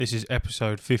This is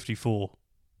episode 54.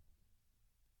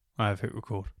 I have hit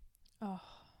record. Oh.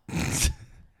 This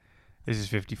is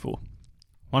 54.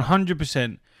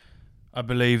 100% I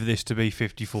believe this to be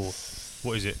 54.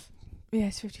 What is it? Yeah,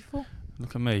 it's 54.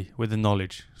 Look at me with the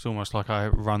knowledge. It's almost like I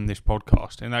run this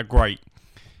podcast. Isn't that great?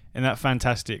 Isn't that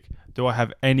fantastic? Do I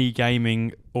have any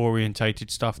gaming orientated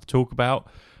stuff to talk about?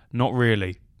 Not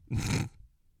really.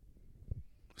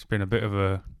 It's been a bit of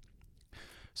a...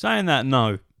 Saying that,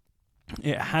 no.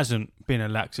 It hasn't been a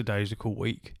lackadaisical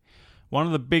week. One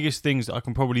of the biggest things that I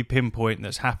can probably pinpoint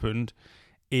that's happened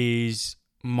is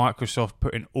Microsoft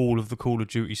putting all of the Call of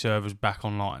Duty servers back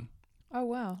online. Oh,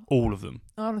 wow. All of them.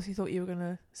 I honestly thought you were going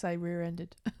to say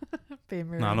rear-ended. Being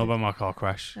rear-ended. No, not about my car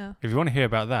crash. Oh. If you want to hear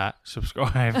about that,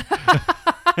 subscribe.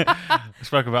 I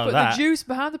spoke about Put that. the juice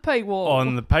behind the paywall.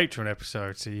 On the Patreon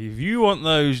episode. So if you want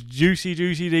those juicy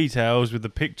details with the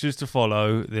pictures to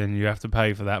follow, then you have to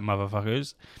pay for that,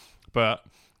 motherfuckers. But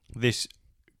this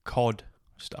COD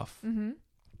stuff,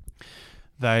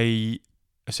 they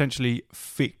essentially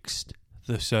fixed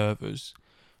the servers.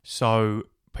 So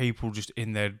people just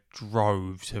in their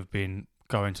droves have been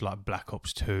going to like Black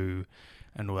Ops 2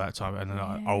 and all that time, and then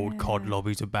like, old COD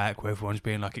lobbies are back where everyone's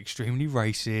being like extremely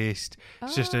racist.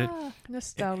 It's just a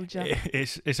nostalgia.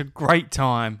 It's a great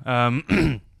time.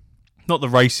 Not the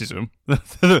racism,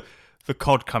 the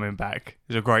COD coming back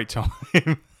is a great time.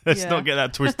 Let's not get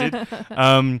that twisted.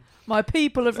 My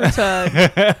people have returned.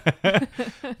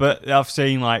 But I've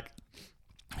seen like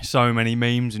so many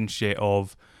memes and shit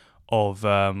of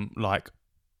like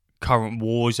current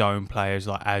Warzone players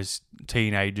like as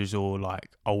teenagers or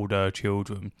like older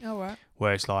children. Oh, right.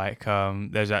 Where it's like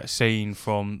there's that scene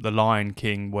from The Lion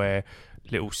King where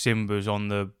little Simba's on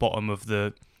the bottom of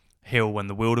the hill when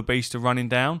the wildebeest are running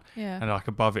down, and like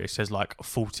above it says like a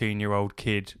 14-year-old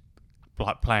kid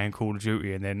like playing Call of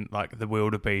Duty, and then like the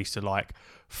wildebeest are like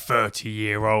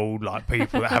 30-year-old like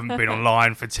people that haven't been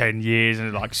online for 10 years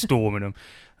and like storming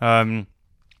them.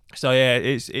 So yeah,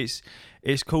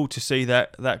 it's cool to see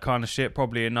that kind of shit.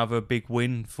 Probably another big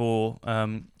win for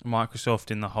Microsoft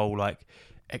in the whole like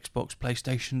Xbox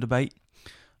PlayStation debate,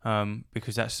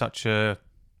 because that's such a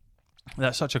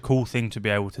cool thing to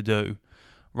be able to do,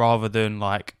 rather than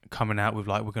like coming out with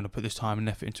like we're going to put this time and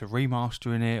effort into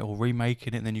remastering it or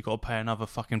remaking it, and then you've got to pay another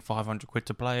fucking 500 quid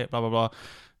to play it, blah blah blah,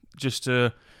 just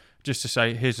to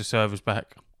say here's the servers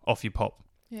back, off you pop,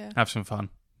 have some fun.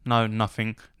 No,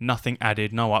 nothing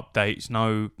added, no updates,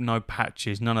 no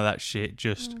patches, none of that shit.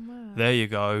 Just there you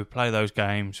go, play those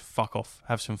games, fuck off,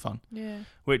 have some fun. Yeah,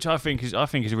 which I think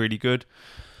is really good,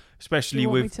 especially you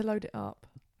want with. Me to load it up?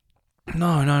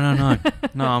 No,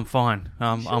 no, I'm fine.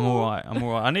 I'm all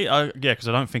right. Because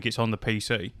I don't think it's on the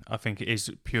PC. I think it is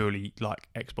purely like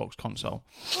Xbox console.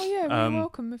 Oh yeah, you're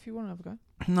welcome if you want to have a go.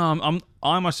 No,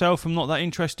 I myself am not that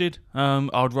interested.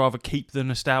 I'd rather keep the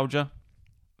nostalgia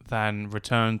than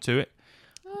return to it.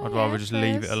 I'd rather just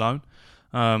leave it alone.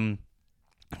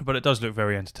 But it does look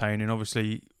very entertaining.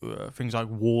 Obviously, things like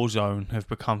Warzone have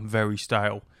become very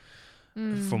stale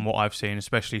from what I've seen,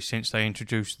 especially since they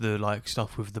introduced the like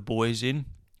stuff with the boys in.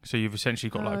 So you've essentially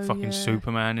got like fucking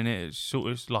Superman in it. It's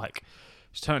sort of like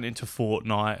it's turned into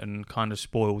Fortnite and kind of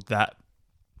spoiled that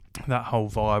whole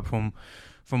vibe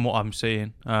from what I'm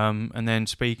seeing. And then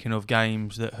speaking of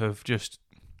games that have just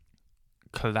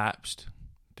collapsed,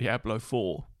 Diablo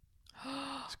 4.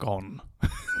 It's gone. What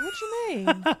do you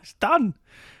mean? It's done.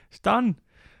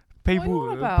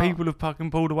 People have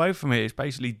fucking pulled away from it. It's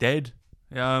basically dead.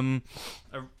 A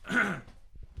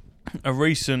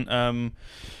recent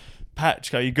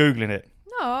patch. Are you googling it?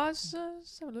 No, I was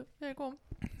have a look. Yeah, go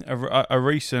on. A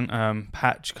recent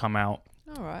patch come out.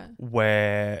 All right.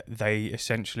 Where they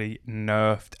essentially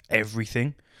nerfed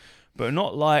everything, but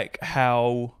not like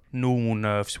how normal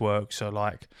nerfs work. So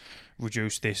like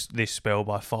reduce this spell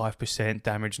by 5%,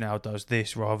 damage now does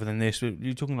this rather than this.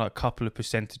 You're talking like a couple of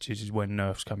percentages is when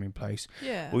nerfs come in place.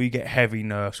 Yeah. Or you get heavy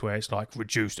nerfs where it's like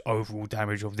reduced overall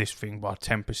damage of this thing by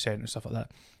 10% and stuff like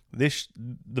that.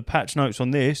 The patch notes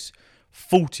on this,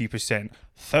 40%,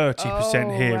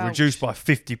 30% here, ouch. Reduced by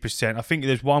 50%. I think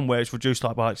there's one where it's reduced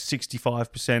like by like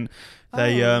 65%.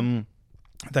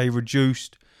 They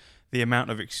reduced the amount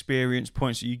of experience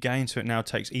points that you gain, so it now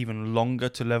takes even longer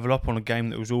to level up on a game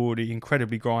that was already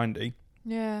incredibly grindy.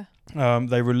 Yeah.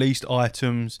 They released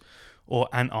items or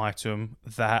an item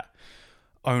that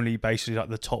only basically like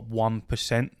the top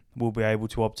 1% will be able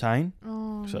to obtain.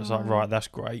 So it's like, right, that's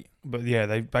great. But yeah,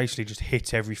 they basically just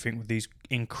hit everything with these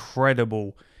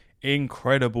incredible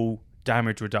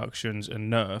damage reductions and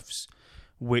nerfs,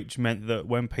 which meant that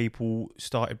when people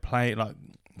started playing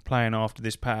after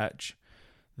this patch,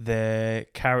 their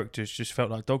characters just felt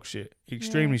like dog shit.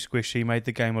 Extremely squishy, made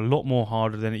the game a lot more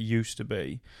harder than it used to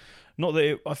be. Not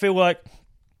that I feel like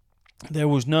there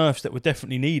was nerfs that were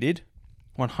definitely needed,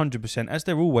 100%, as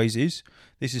there always is.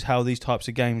 This is how these types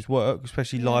of games work,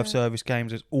 especially live service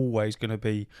games. There's always going to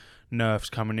be nerfs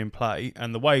coming in play,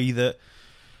 and the way that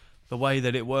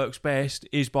it works best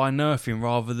is by nerfing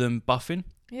rather than buffing.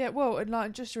 Yeah, well, and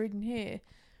like just reading here,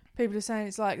 people are saying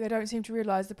it's like they don't seem to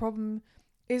realise the problem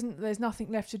isn't there's nothing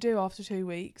left to do after 2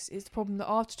 weeks. It's the problem that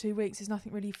after 2 weeks there's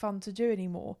nothing really fun to do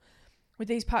anymore. With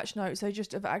these patch notes, they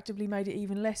just have actively made it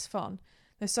even less fun.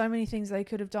 There's so many things they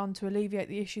could have done to alleviate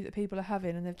the issue that people are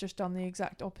having, and they've just done the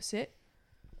exact opposite.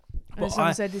 And as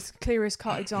someone said, this clearest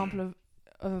cut example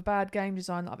of a bad game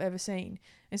design that I've ever seen.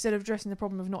 Instead of addressing the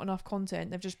problem of not enough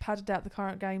content, they've just padded out the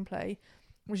current gameplay,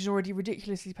 which is already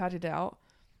ridiculously padded out.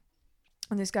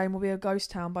 And this game will be a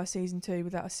ghost town by season 2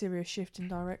 without a serious shift in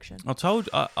direction.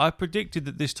 I predicted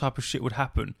that this type of shit would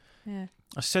happen. Yeah.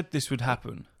 I said this would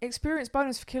happen. Experience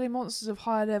bonus for killing monsters of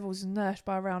higher levels is nerfed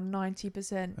by around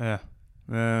 90%. Yeah.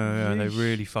 Yeah, they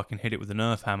really fucking hit it with a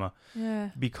nerf hammer. Yeah.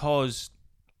 Because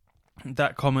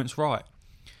that comment's right.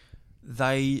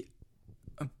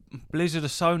 Blizzard are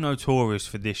so notorious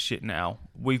for this shit now.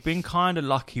 We've been kind of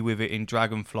lucky with it in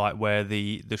Dragonflight, where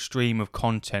the stream of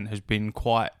content has been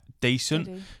quite decent.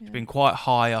 Steady, yeah. It's been quite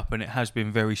high up, and it has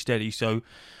been very steady. So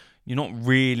you're not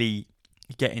really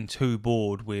getting too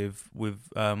bored with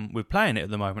playing it at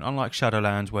the moment. Unlike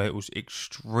Shadowlands, where it was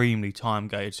extremely time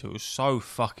gated, so it was so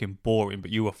fucking boring.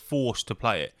 But you were forced to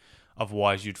play it,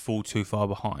 otherwise you'd fall too far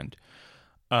behind.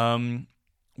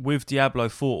 With Diablo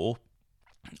 4.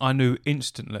 I knew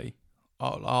instantly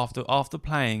after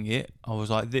playing it, I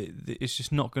was like, it's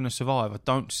just not going to survive. I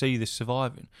don't see this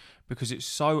surviving because it's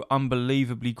so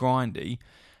unbelievably grindy.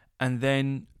 And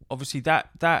then obviously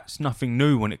that's nothing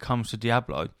new when it comes to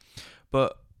Diablo,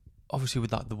 but obviously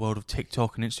with like the world of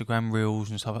TikTok and Instagram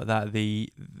Reels and stuff like that,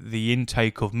 the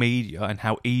intake of media and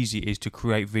how easy it is to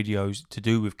create videos to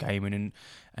do with gaming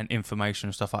and information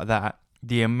and stuff like that.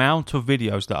 The amount of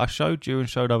videos that I showed you and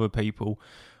showed other people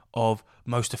of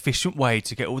most efficient way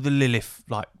to get all the Lilith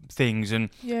like things and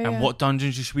what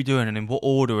dungeons you should be doing and in what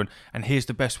order and here's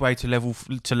the best way to level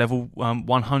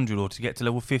 100 or to get to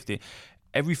level 50.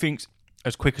 Everything's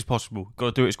as quick as possible.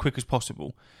 Got to do it as quick as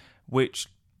possible, which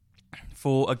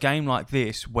for a game like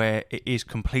this where it is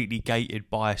completely gated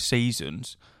by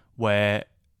seasons, where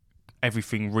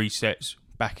everything resets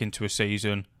back into a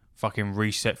season, fucking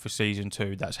reset for season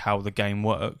 2, that's how the game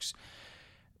works.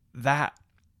 That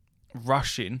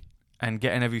rushing and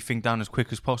getting everything done as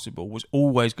quick as possible was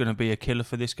always going to be a killer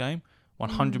for this game,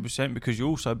 100%, because you're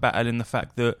also battling the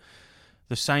fact that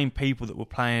the same people that were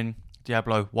playing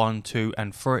Diablo 1, 2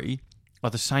 and 3 are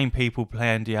the same people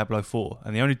playing Diablo 4,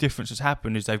 and the only difference that's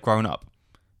happened is they've grown up,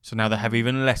 so now they have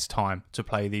even less time to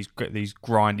play these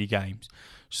grindy games.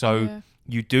 So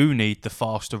you do need the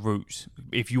faster routes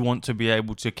if you want to be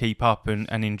able to keep up and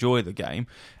enjoy the game.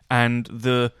 And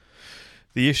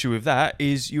the issue with that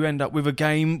is you end up with a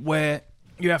game where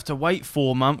you have to wait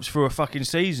 4 months for a fucking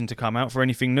season to come out for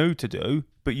anything new to do,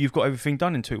 but you've got everything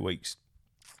done in 2 weeks.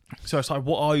 So it's like,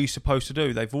 what are you supposed to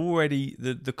do? They've already...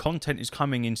 The content is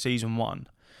coming in Season 1.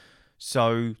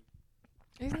 So...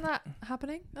 Isn't that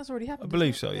happening? That's already happened. I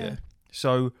believe so, yeah.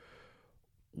 So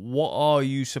what are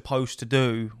you supposed to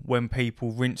do when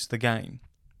people rinse the game?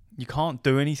 You can't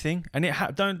do anything. And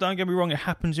don't get me wrong, it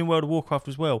happens in World of Warcraft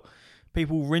as well.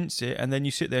 People rinse it, and then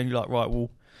you sit there and you're like, right,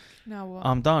 well, now what?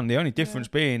 I'm done. The only difference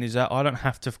being is that I don't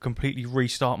have to completely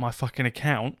restart my fucking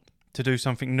account to do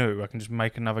something new. I can just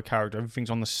make another character. Everything's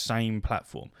on the same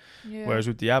platform. Yeah. Whereas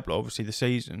with Diablo, obviously the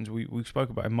seasons, we spoke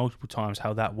about it multiple times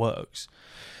how that works.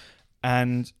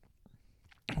 And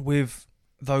with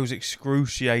those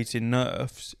excruciating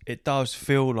nerfs, it does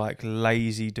feel like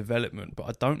lazy development, but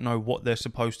I don't know what they're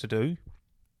supposed to do.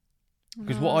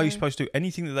 Because what are you supposed to do?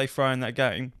 Anything that they throw in that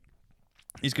game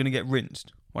is going to get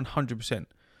rinsed 100%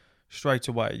 straight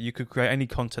away. You could create any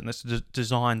content that's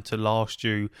designed to last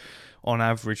you on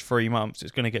average 3 months.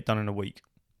 It's going to get done in a week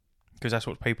because that's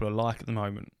what people are like at the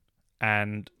moment.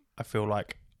 And I feel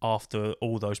like after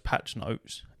all those patch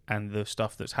notes and the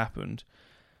stuff that's happened,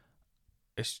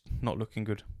 it's not looking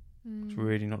good. It's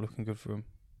really not looking good for them.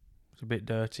 It's a bit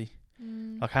dirty.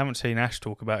 Like, I haven't seen Ash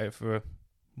talk about it for a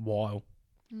while.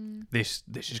 This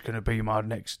is going to be my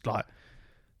next, like,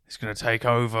 it's going to take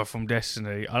over from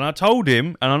Destiny. And I told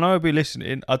him, and I know he'll be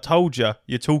listening, I told you,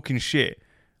 you're talking shit.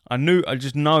 I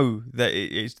just know that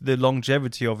it's the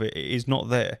longevity of it. It is not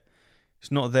there.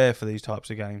 It's not there for these types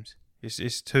of games.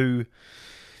 It's too,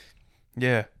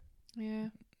 yeah. Yeah.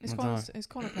 It's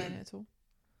Connor playing it at all?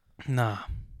 Nah.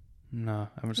 No,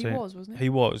 I haven't seen He it. was, wasn't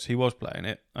He was playing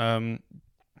it.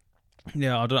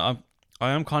 Yeah, I don't.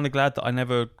 I am kind of glad that I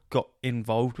never got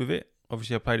involved with it.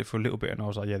 Obviously, I played it for a little bit, and I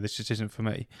was like, yeah, this just isn't for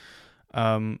me.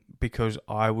 Because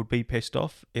I would be pissed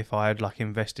off if I had like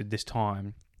invested this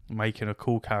time making a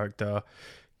cool character,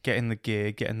 getting the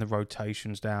gear, getting the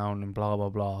rotations down, and blah blah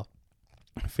blah,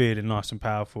 feeling nice and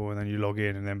powerful, and then you log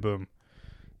in, and then boom,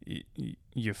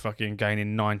 you're fucking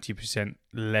gaining 90%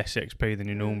 less XP than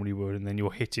you normally would, and then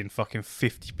you're hitting fucking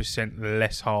 50%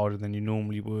 less harder than you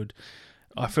normally would.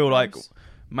 I feel like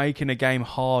making a game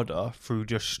harder through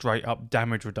just straight up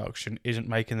damage reduction isn't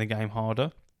making the game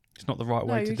harder. It's not the right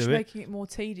way to do it. No, you're just making it more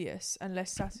tedious and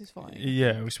less satisfying.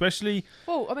 Yeah, especially.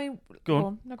 Well, I mean, go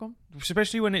on. No, go on.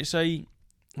 Especially when it's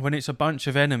a bunch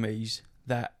of enemies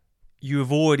that you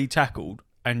have already tackled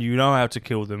and you know how to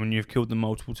kill them and you've killed them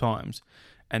multiple times,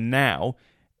 and now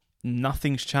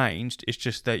nothing's changed. It's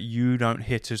just that you don't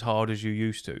hit as hard as you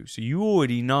used to. So you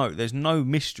already know. There's no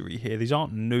mystery here. These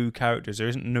aren't new characters. There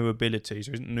isn't new abilities.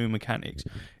 There isn't new mechanics.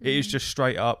 It is just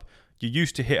straight up. You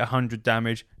used to hit 100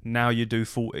 damage. Now you do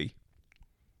 40.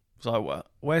 It's like, well,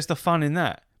 where's the fun in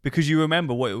that? Because you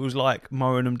remember what it was like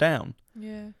mowing them down.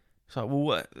 Yeah. It's like,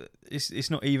 well,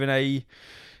 it's not even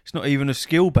a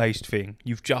skill based thing.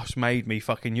 You've just made me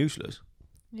fucking useless.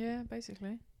 Yeah,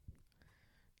 basically.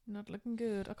 Not looking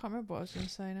good. I can't remember what I was going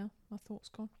to say now. My thought's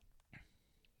gone.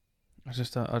 I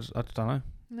just don't know.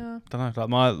 No. Don't know.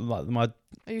 My.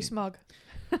 Are you smug?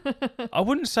 I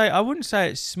wouldn't say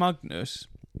it's smugness,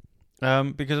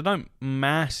 because I don't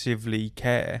massively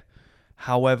care.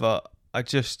 However, I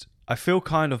feel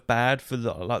kind of bad for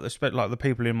the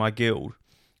people in my guild,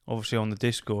 obviously on the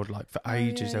Discord. Like for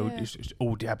ages, it's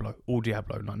all Diablo,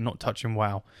 like not touching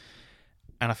WoW.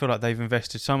 And I feel like they've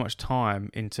invested so much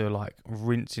time into like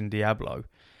rinsing Diablo,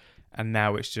 and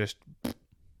now it's just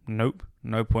nope,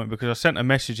 no point. Because I sent a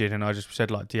message in and I just said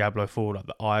like Diablo 4, like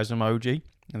the eyes emoji,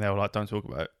 and they were like, "Don't talk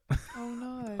about it." Oh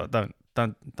no! Like,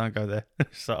 don't go there.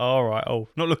 So all right,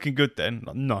 not looking good then.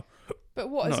 Like, no.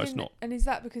 But what? No, it's not. And is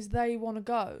that because they want to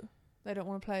go? They don't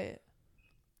want to play it.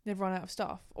 They've run out of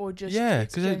stuff, or just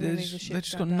because they've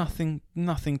just got nothing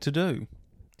to do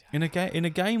in a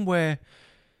game where.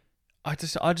 I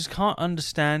just can't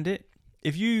understand it.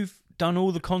 If you've done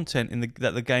all the content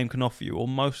that the game can offer you, or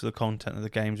most of the content that the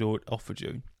game's offered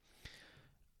you,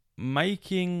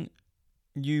 making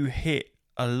you hit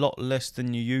a lot less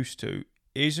than you used to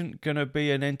isn't going to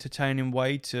be an entertaining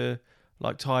way to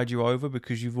like tide you over,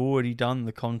 because you've already done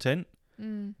the content.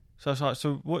 So it's like,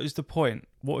 so what is the point?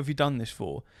 What have you done this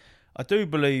for? I do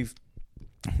believe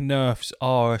nerfs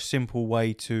are a simple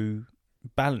way to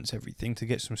balance everything, to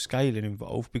get some scaling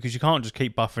involved, because you can't just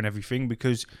keep buffing everything,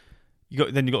 because you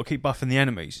got to keep buffing the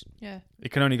enemies. Yeah,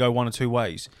 it can only go one or two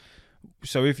ways.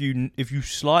 So if you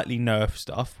slightly nerf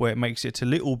stuff where it makes it a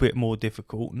little bit more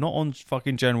difficult, not on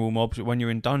fucking general mobs, but when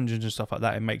you're in dungeons and stuff like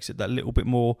that, it makes it that little bit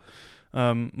more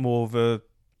of an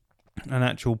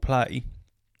actual play,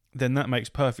 then that makes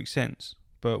perfect sense.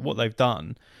 But what they've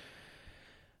done,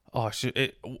 I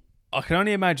can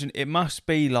only imagine it must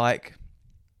be like,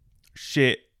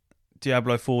 shit,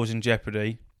 Diablo 4's in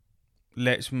jeopardy.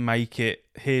 Let's make it,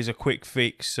 here's a quick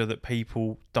fix so that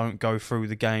people don't go through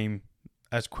the game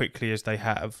as quickly as they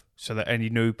have, so that any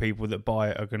new people that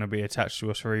buy it are going to be attached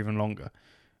to us for even longer,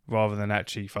 rather than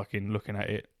actually fucking looking at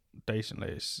it decently.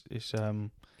 It's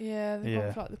gone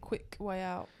for like the quick way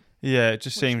out. Yeah, it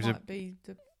just seems might be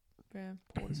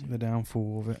the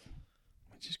downfall of it,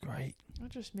 which is great. I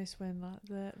just miss when like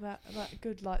that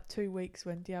good like 2 weeks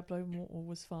when Diablo Immortal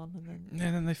was fun, and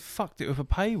then they fucked it with a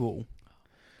paywall.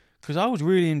 Because I was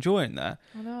really enjoying that.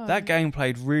 I know. That game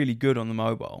played really good on the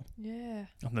mobile. Yeah.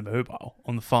 On the mobile,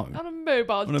 on the phone. On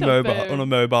a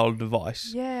mobile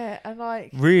device. Yeah, and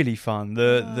like really fun.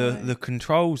 The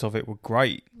controls of it were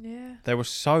great. Yeah. They were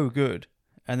so good,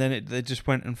 and then they just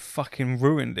went and fucking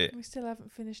ruined it. We still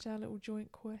haven't finished our little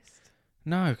joint quest.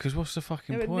 No, because what's the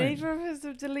fucking point? Neither of us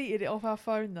have deleted it off our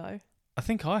phone, though. I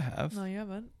think I have. No, you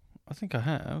haven't. I think I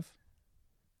have.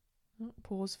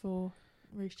 Pause for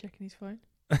Reece checking his phone.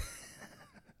 Got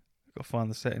to find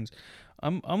the settings.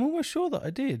 I'm almost sure that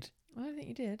I did. I don't think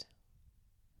you did.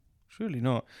 Surely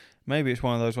not. Maybe it's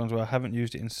one of those ones where I haven't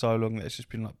used it in so long that it's just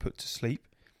been like put to sleep.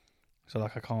 So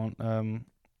like I can't. Can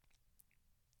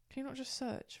you not just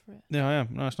search for it? Yeah, I am.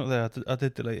 No, it's not there. I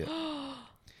did delete it.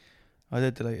 I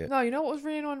did delete it. No, you know what was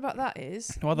really annoying about that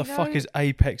is... Why the fuck is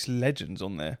Apex Legends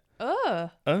on there? I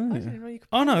didn't know you could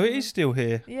oh no, it is still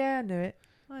here. Yeah, I knew it.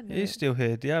 It is still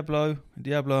here. Diablo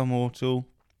Immortal,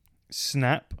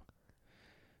 Snap.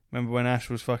 Remember when Ash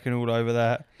was fucking all over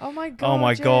that? Oh my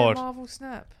god. God. Marvel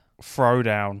Snap.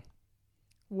 Throwdown.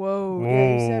 Whoa.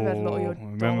 Yeah, you said that a lot of your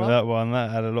remember that one?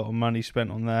 That had a lot of money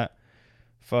spent on that.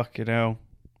 Fucking hell.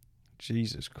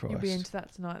 Jesus Christ. You'll be into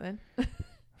that tonight then.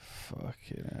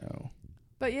 Fucking hell.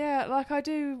 But yeah, like I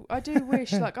do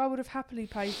wish, like I would have happily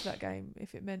paid for that game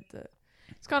if it meant that.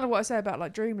 It's kind of what I say about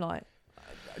like Dreamlight.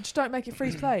 Just don't make it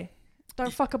free to play.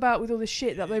 Don't fuck about with all this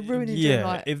shit that they're ruining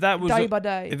Dreamlight if that was day by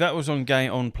day. If that was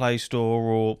on Play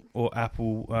Store or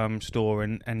Apple Store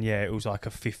and it was like a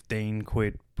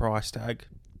 £15 price tag,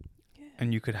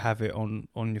 and you could have it on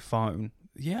your phone.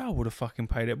 Yeah, I would have fucking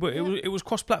paid it. But it was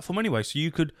cross platform anyway, so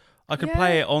I could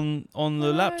play it on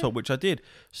the laptop, which I did.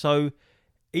 So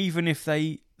even if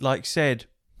they like said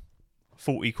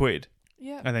 £40,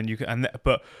 and then you can,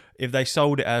 but if they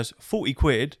sold it as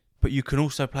 £40, but you can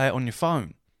also play it on your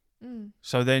phone,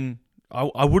 so then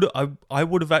I would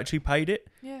have actually paid it,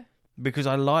 because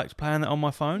I liked playing it on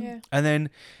my phone, and then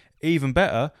even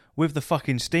better with the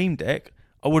fucking Steam Deck,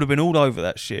 I would have been all over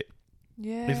that shit.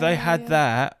 If they had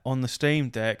that on the Steam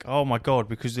Deck, oh my god,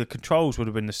 because the controls would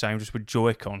have been the same, just with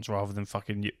Joy-Cons rather than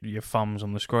fucking your thumbs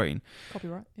on the screen.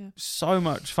 Copyright, So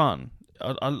much fun.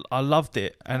 I loved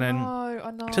it, and then I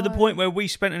know. to the point where we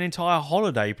spent an entire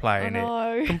holiday playing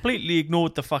it. Completely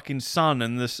ignored the fucking sun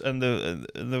and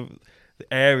the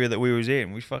area that we was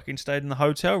in. We fucking stayed in the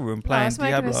hotel room playing That's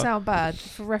Diablo. making it sound bad.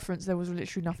 For reference, there was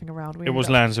literally nothing around. It was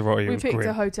Lanzarote. We picked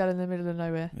a hotel in the middle of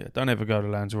nowhere. Yeah, don't ever go to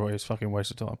Lanzarote. It's a fucking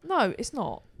waste of time. No, it's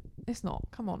not. It's not.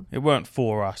 Come on. It weren't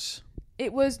for us.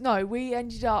 It was It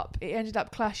ended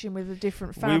up clashing with a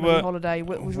different family holiday.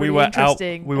 Which was really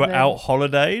interesting. We were out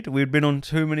holidayed. We'd been on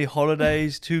too many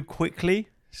holidays too quickly,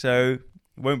 so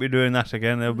won't be doing that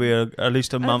again. There'll be at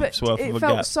least a month's worth of a gap. It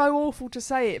felt so awful to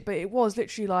say it, but it was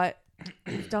literally like,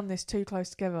 we've done this too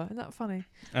close together. Isn't that funny?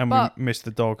 And we missed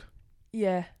the dog.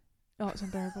 Yeah. Oh, it's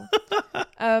unbearable.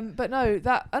 But no,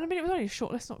 I mean, it was only a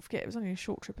short. Let's not forget, it was only a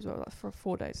short trip as well, like for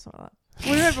 4 days, something like that.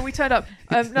 Well, remember, we turned up.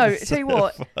 No, tell you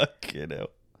what. Fucking hell.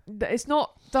 It's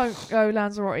not don't go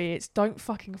Lanzarote. It's don't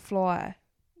fucking fly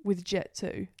with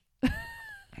Jet2.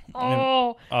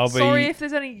 Sorry if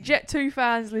there's any Jet2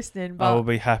 fans listening, but I will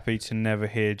be happy to never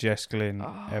hear Jess Glynn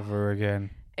ever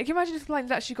again. Can you imagine if the plane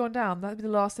had actually gone down? That'd be the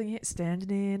last thing you hit.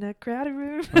 Standing in a crowded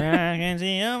room. I can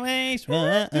see your face.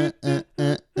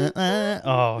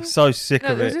 Oh, so sick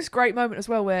of it. There was this great moment as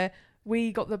well where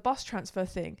we got the bus transfer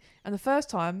thing, and the first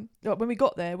time when we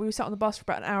got there, we were sat on the bus for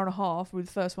about an hour and a half. We were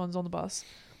the first ones on the bus,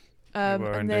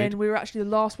 then we were actually the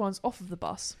last ones off of the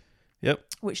bus. Yep.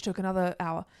 Which took another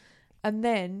hour, and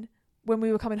then when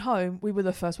we were coming home, we were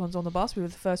the first ones on the bus. We were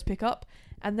the first pickup,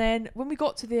 and then when we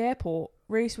got to the airport,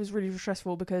 Reese was really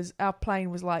stressful because our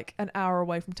plane was like an hour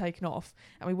away from taking off,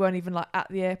 and we weren't even like at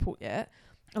the airport yet.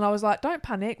 And I was like, "Don't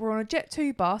panic. We're on a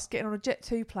Jet2 bus, getting on a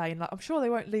Jet2 plane. Like, I'm sure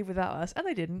they won't leave without us," and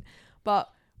they didn't.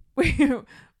 But we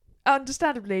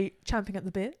understandably champing at the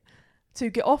bit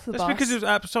to get off the bus. That's because it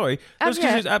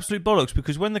was absolute bollocks.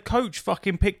 Because when the coach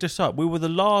fucking picked us up, we were the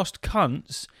last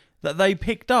cunts that they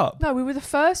picked up. No, we were the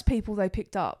first people they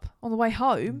picked up on the way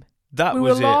home. We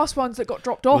were the last ones that got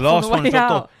dropped off on the way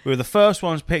out. We were the first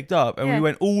ones picked up, and we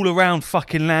went all around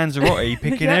fucking Lanzarote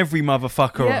picking every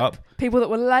motherfucker up. People that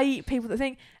were late, people that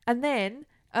think. And then,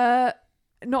 not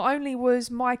only was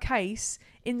my case,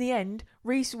 in the end,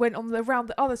 Reese went around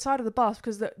the other side of the bus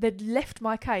because they'd left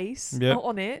my case not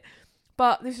on it.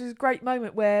 But this was a great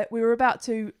moment where we were about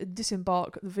to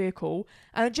disembark the vehicle,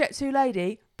 and a Jet2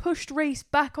 lady pushed Reese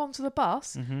back onto the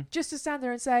bus just to stand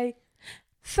there and say,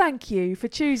 "Thank you for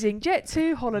choosing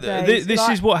Jet2 holidays." This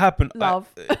is what happened. Love.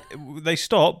 They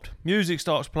stopped. Music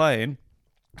starts playing.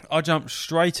 I jumped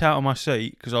straight out of my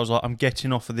seat because I was like, I'm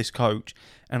getting off of this coach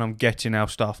and I'm getting our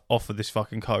stuff off of this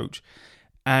fucking coach.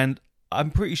 And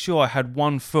I'm pretty sure I had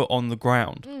 1 foot on the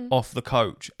ground off the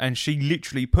coach. And she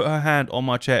literally put her hand on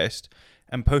my chest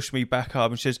and pushed me back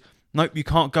up and says, "Nope, you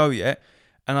can't go yet."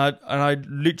 And I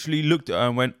literally looked at her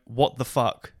and went, "What the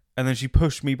fuck?" And then she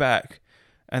pushed me back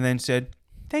and then said,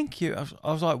 "Thank you."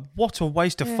 I was like, what a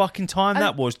waste of fucking time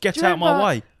that was. Get out my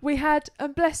way. We had,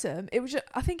 and bless them, it was just,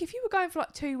 I think if you were going for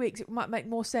like 2 weeks, it might make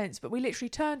more sense. But we literally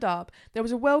turned up. There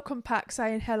was a welcome pack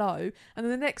saying hello. And then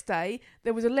the next day,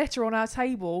 there was a letter on our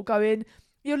table going,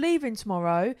 "You're leaving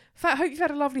tomorrow. Hope you've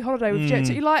had a lovely holiday with Jet."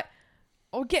 So you're like,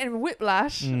 "Oh, getting a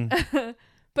whiplash."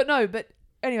 But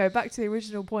anyway, back to the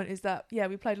original point is that,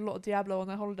 we played a lot of Diablo on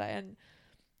that holiday.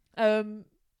 And,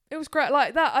 it was great.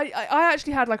 Like that, I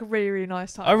actually had like a really, really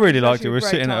nice time. I really liked it. We were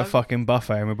sitting at a fucking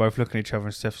buffet and we're both looking at each other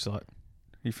and Steph's like,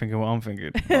 "You thinking what I'm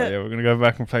thinking?" "Oh, yeah, we're going to go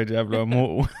back and play Diablo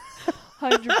Immortal."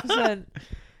 100%.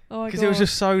 Oh my God. Because it was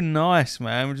just so nice,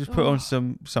 man. We just put on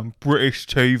some British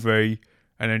TV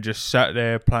and then just sat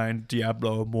there playing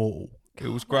Diablo Immortal. It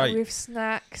was great. With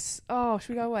snacks. Oh, should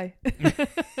we go away?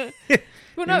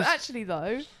 Well, no, actually,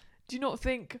 though, do you not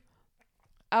think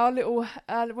our little...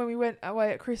 when we went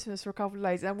away at Christmas for a couple of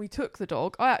days and we took the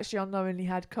dog, I actually unknowingly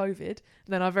had COVID. And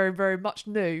then I very, very much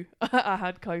knew I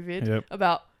had COVID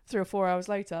about 3 or 4 hours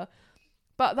later.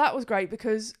 But that was great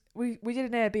because we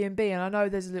did an Airbnb, and I know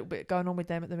there's a little bit going on with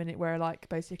them at the minute where, like,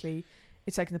 basically...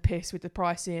 it's taking the piss with the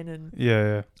pricing and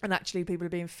and actually people are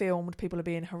being filmed, people are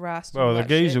being harassed. Well, the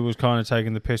geezer was kind of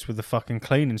taking the piss with the fucking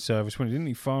cleaning service when he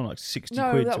didn't phone like 60 quid.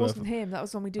 No, that wasn't him. That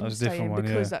was one we didn't stay in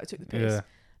because that took the piss. Yeah.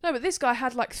 No, but this guy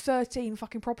had like 13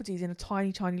 fucking properties in a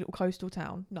tiny, tiny little coastal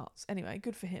town. Nuts. Anyway,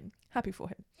 good for him. Happy for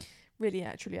him. Really,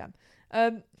 actually am.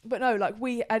 But no, like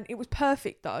and it was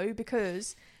perfect though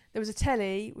because there was a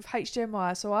telly with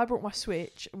HDMI, so I brought my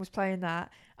Switch and was playing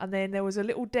that, and then there was a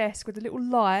little desk with a little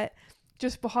light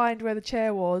just behind where the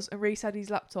chair was, and Reese had his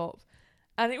laptop,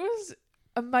 and it was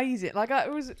amazing. Like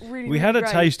it was really. We had a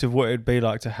taste of what it'd be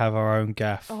like to have our own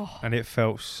gaff, and it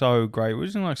felt so great. It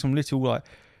wasn't like some little, like,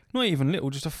 not even little,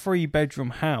 just a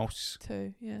 3-bedroom house.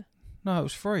 2, yeah. No, it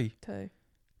was 3. 2.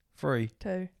 3.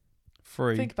 2.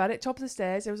 3. Think about it. Top of the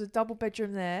stairs, there was a double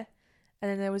bedroom there,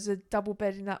 and then there was a double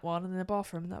bed in that one, and then a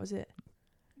bathroom, and that was it.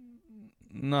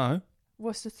 No.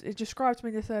 Describe to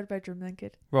me the 3rd bedroom, then,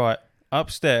 kid. Right.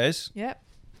 Upstairs. Yep.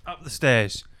 Up the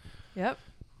stairs. Yep.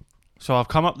 So I've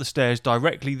come up the stairs.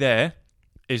 Directly there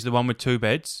is the one with 2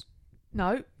 beds.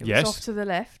 No. It was off to the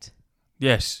left.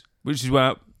 Yes. Which is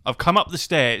where I've come up the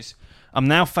stairs. I'm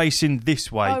now facing this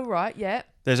way. Oh, right. Yep.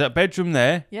 There's that bedroom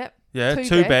there. Yep. Yeah.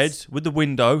 2 beds with the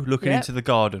window looking into the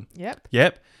garden. Yep.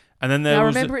 Yep. And then now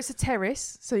remember, it's a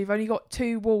terrace, so you've only got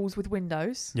 2 walls with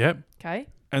windows. Yep. Okay.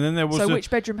 And then there was. So which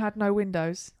bedroom had no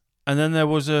windows? And then there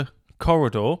was a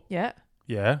corridor. Yeah.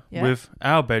 Yeah. With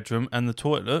our bedroom and the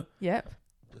toilet. Yep.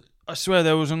 I swear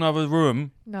there was another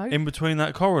room. No. In between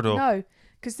that corridor. No,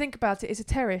 because think about it, it's a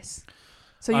terrace.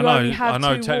 So you only have 2 walls.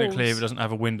 I know technically if it doesn't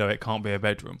have a window, it can't be a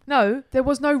bedroom. No, there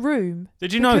was no room.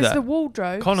 Did you know that? Because the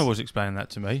wardrobes... Connor was explaining that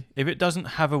to me. If it doesn't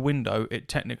have a window, it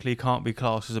technically can't be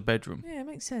classed as a bedroom. Yeah, it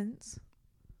makes sense.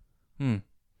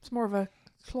 It's more of a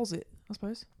closet, I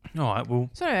suppose. All right, well...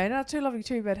 So anyway, now 2 lovely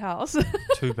 2-bed house.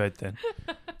 2-bed then.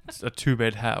 It's a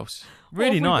 2-bed house.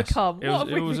 Really nice.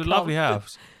 It was a lovely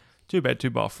house. 2-bed,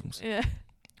 2 bathrooms. Yeah.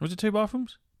 Was it 2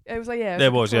 bathrooms? It was like, yeah.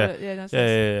 There was, yeah.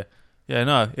 Yeah. Yeah,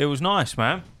 no, it was nice,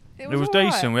 man. It was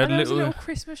decent. Right. We had a little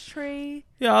Christmas tree.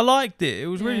 Yeah, I liked it. It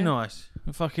was really nice.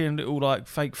 A fucking little, like,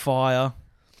 fake fire.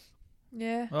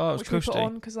 Yeah. Oh, it was which we put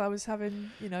on because I was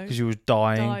having, Because you was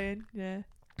dying. Yeah.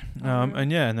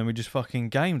 And then we just fucking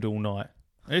gamed all night.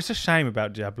 It's a shame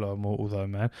about Diablo Immortal though,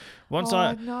 man. Once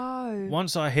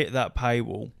I hit that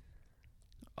paywall,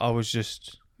 I was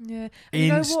just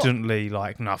instantly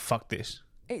like, no, fuck this.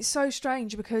 It's so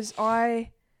strange because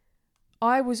I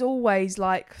was always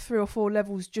like 3 or 4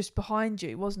 levels just behind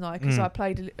you, wasn't I? Because I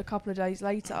played a couple of days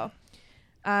later,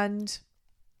 and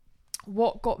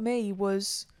what got me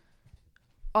was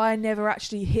I never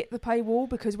actually hit the paywall,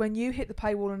 because when you hit the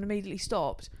paywall and immediately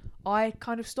stopped, I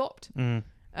kind of stopped.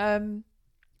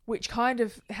 Which kind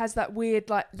of has that weird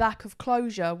like lack of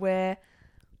closure where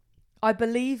I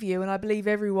believe you and I believe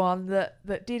everyone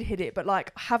that did hit it, but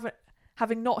like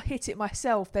having not hit it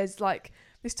myself, there's like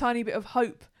this tiny bit of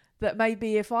hope that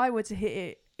maybe if I were to hit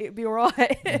it, it'd be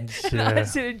alright and I'd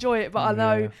still enjoy it, but I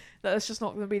know that that's just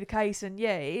not going to be the case. And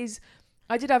yeah, it is.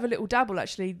 I did have a little dabble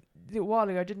actually a little while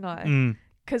ago, didn't I?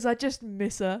 Because I just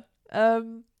miss her.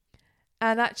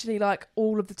 And actually, like,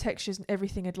 all of the textures and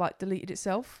everything had, like, deleted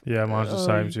itself. Yeah, mine's the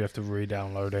same, so you have to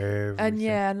re-download everything. And,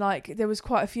 yeah, and, like, there was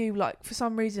quite a few, like, for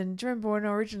some reason, do you remember when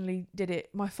I originally did it,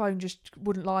 my phone just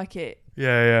wouldn't like it.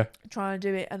 Yeah. Trying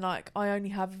to do it, and, like, I only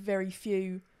have very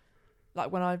few,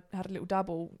 like, when I had a little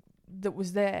dabble that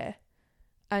was there.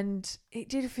 And it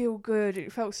did feel good.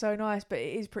 It felt so nice, but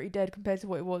it is pretty dead compared to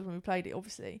what it was when we played it,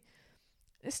 obviously.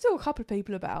 There's still a couple of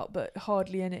people about, but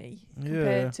hardly any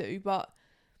compared to, but...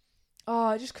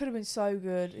 Oh, it just could have been so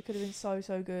good. It could have been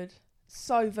so good.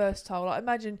 So versatile. Like,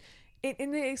 imagine,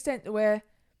 in the extent that where,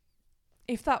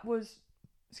 if that was,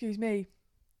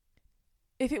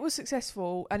 if it was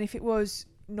successful and if it was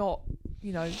not,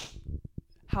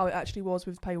 how it actually was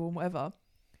with paywall and whatever,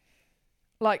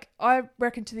 like, I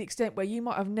reckon to the extent where you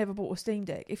might have never bought a Steam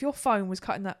Deck, if your phone was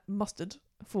cutting that mustard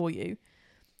for you,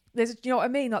 you know what I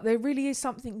mean? Like, there really is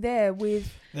something there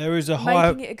with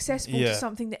making it accessible to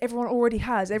something that everyone already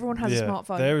has. Everyone has a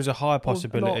smartphone. There is a high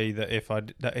possibility that if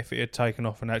it had taken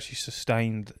off and actually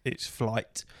sustained its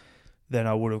flight, then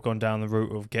I would have gone down the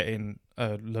route of getting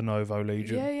a Lenovo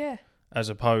Legion. Yeah. as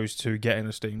opposed to getting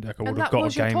a Steam Deck. I would and have that got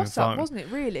was a your gaming toss-up, phone, wasn't it?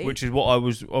 Really, which is what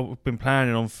I've been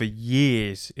planning on for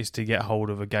years, is to get hold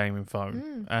of a gaming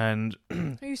phone. And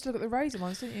you used to look at the Razer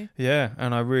ones, didn't you? yeah,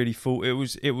 and I really thought it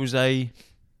was a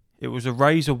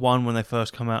Razer 1 when they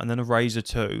first come out, and then a Razer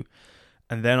 2,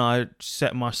 and then I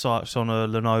set my sights on a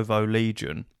Lenovo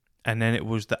Legion, and then it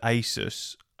was the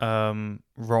Asus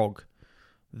ROG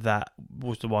that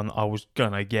was the one that I was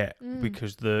gonna get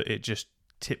because it just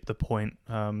tipped the point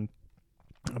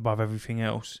above everything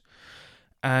else.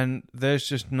 And there's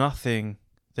just nothing.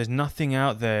 There's nothing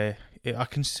out there. I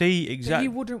can see exactly.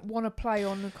 You wouldn't want to play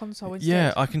on the console instead.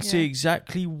 Yeah, I can see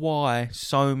exactly why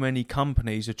so many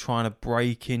companies are trying to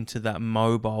break into that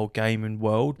mobile gaming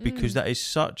world, because that is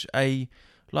such a,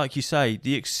 like you say,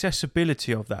 the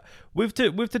accessibility of that. With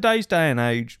today's day and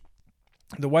age,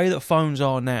 the way that phones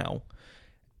are now,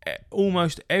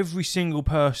 almost every single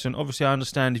person, obviously I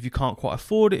understand if you can't quite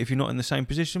afford it, if you're not in the same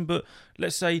position, but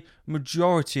let's say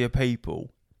majority of people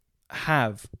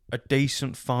have a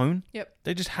decent phone. Yep.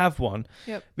 They just have one.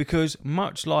 Yep. Because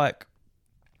much like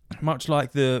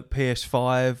the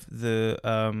PS5,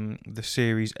 the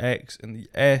Series X and the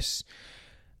S,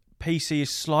 PC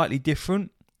is slightly different.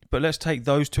 But let's take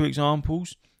those two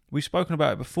examples. We've spoken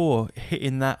about it before,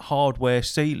 hitting that hardware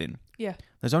ceiling. Yeah.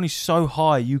 There's only so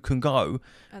high you can go,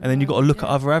 and then you've got to look at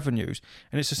other avenues.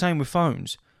 And it's the same with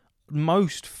phones.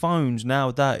 Most phones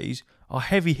nowadays are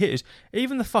heavy hitters.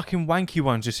 Even the fucking wanky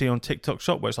ones you see on TikTok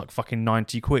Shop where it's like fucking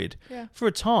 90 quid. Yeah. For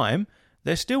a time,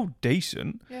 they're still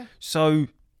decent. Yeah. So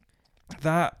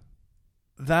that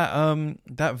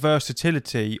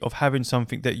versatility of having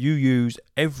something that you use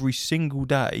every single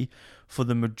day for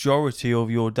the majority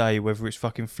of your day, whether it's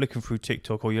fucking flicking through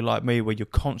TikTok or you're like me where you're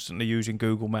constantly using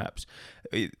Google Maps,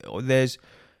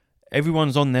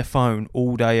 everyone's on their phone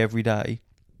all day, every day,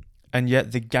 and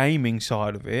yet the gaming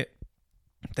side of it,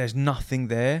 there's nothing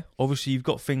there. Obviously, you've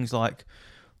got things like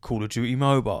Call of Duty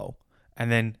Mobile and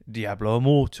then Diablo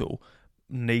Immortal,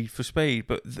 Need for Speed,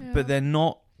 but they're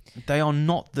not. They are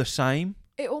not the same.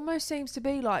 It almost seems to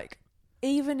be like,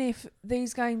 even if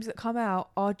these games that come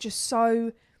out are just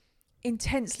so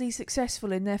intensely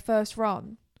successful in their first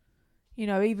run, you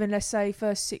know, even let's say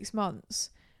first 6 months,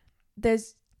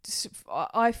 there's,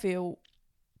 I feel,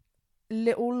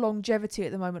 little longevity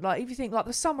at the moment. Like if you think like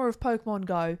the summer of Pokemon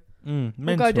Go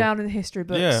will go down in the history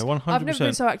books. Yeah, 100%. I've never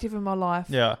been so active in my life.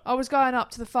 Yeah, I was going up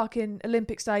to the fucking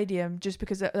Olympic Stadium just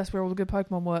because that's where all the good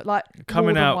Pokemon were. Like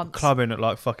coming out once. clubbing at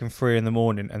like fucking 3 a.m,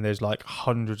 and there's like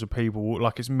hundreds of people,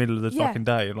 like it's middle of the fucking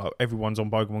day, and like everyone's on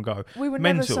Pokemon Go. We were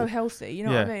never so healthy, you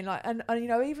know what I mean? Like, and you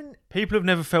know, even people have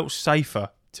never felt safer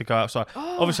to go outside.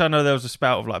 Obviously, I know there was a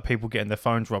spout of like people getting their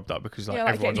phones rubbed up because like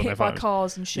everyone's on their phones. Hit by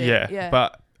cars and shit. Yeah,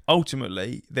 but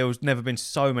ultimately, there was never been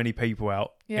so many people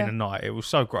out in a night. It was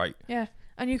so great. Yeah.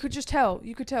 And you could just tell.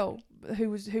 You could tell who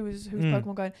was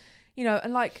Pokemon going, you know,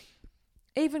 and like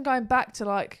even going back to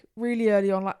like really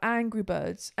early on, like Angry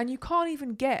Birds, and you can't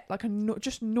even get like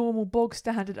just normal bog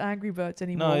standard Angry Birds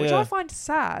anymore, which I find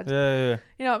sad. Yeah.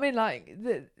 You know what I mean? Like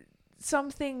some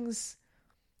things.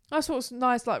 That's what's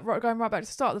nice. Like going right back to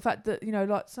the start, the fact that, you know,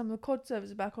 like some of the COD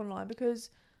servers are back online, because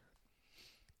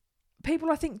people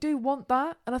I think do want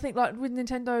that, and I think like with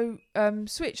Nintendo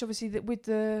Switch, obviously that with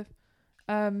the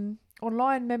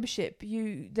online membership,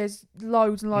 there's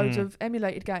loads and loads of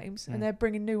emulated games, and they're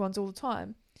bringing new ones all the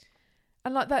time.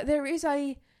 And like that, there is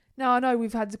now I know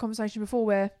we've had the conversation before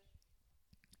where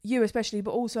you especially,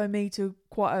 but also me to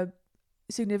quite a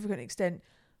significant extent,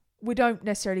 we don't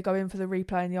necessarily go in for the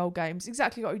replaying the old games.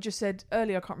 Exactly like we just said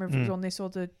earlier. I can't remember if it was on this or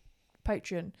the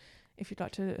Patreon, if you'd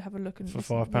like to have a look. And for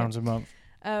 £5 a month.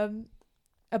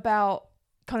 About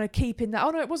kind of keeping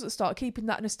that, it was at the start, keeping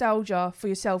that nostalgia for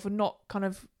yourself and not kind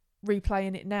of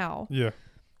replaying it now. Yeah.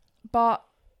 But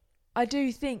I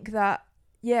do think that,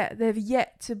 they've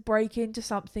yet to break into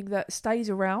something that stays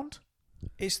around.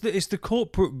 It's the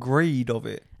corporate greed of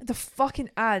it. The fucking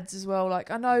ads as well.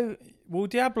 Like, I know... Well,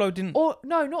 Diablo didn't... Or,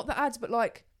 no, not the ads, but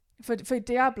like, for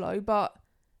Diablo, but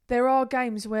there are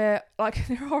games where, like,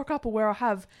 there are a couple where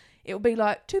it'll be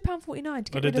like £2.49 to get rid of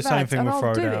ads. I did the same thing with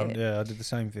Throwdown. It. Yeah, I did the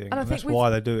same thing. And that's why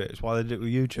they do it. It's why they do it with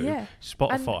YouTube. Yeah.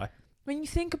 Spotify. And when you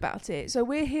think about it, so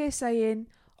we're here saying,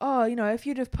 you know, if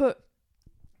you'd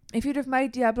have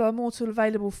made Diablo Immortal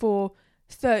available for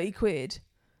 30 quid,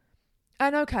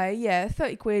 and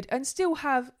 30 quid, and still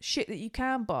have shit that you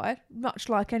can buy, much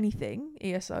like anything,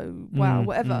 ESO, WoW,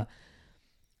 whatever.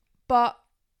 But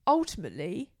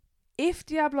ultimately, if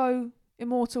Diablo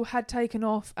Immortal had taken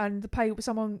off and the pay,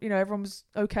 someone, you know, everyone was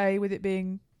okay with it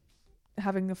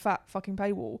having a fat fucking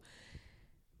paywall,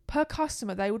 per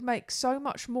customer they would make so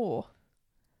much more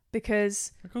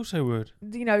because of course they would.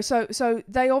 So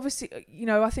they obviously,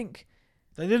 I think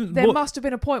they didn't. There must have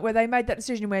been a point where they made that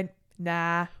decision and went,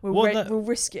 nah, we'll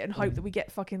risk it and hope that we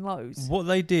get fucking loads. What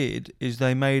they did is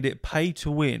they made it pay to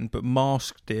win, but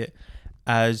masked it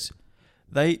as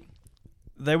they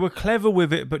were clever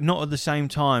with it, but not at the same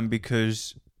time,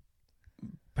 because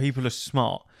people are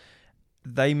smart.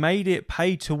 They made it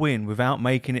pay to win without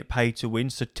making it pay to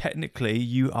win. So technically,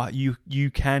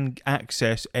 you can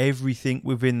access everything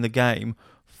within the game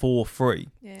for free.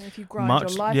 Yeah, if you grind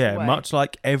your life away. Much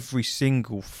like every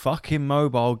single fucking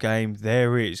mobile game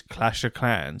there is, Clash of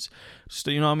Clans. So,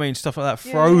 you know what I mean? Stuff like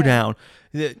that. Throwdown.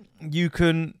 You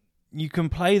can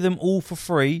play them all for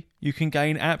free. You can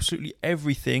gain absolutely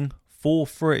everything for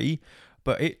free,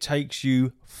 but it takes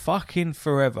you fucking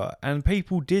forever. And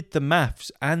people did the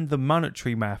maths and the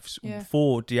monetary maths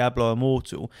for Diablo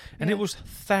Immortal, and it was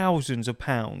thousands of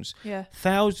pounds,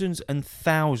 thousands and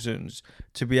thousands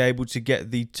to be able to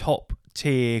get the top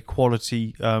tier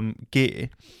quality gear.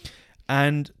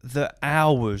 And the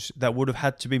hours that would have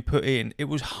had to be put in, it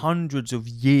was hundreds of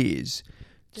years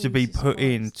to be put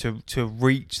in to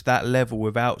reach that level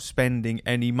without spending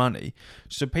any money.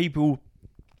 So people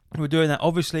were doing that.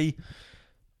 Obviously,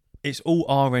 it's all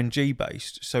RNG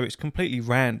based, so it's completely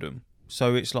random.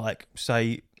 So it's like,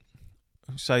 say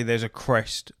there's a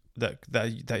crest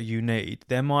that you need.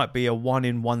 There might be a 1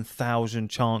 in 1,000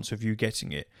 chance of you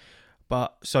getting it.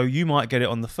 But so you might get it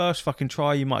on the first fucking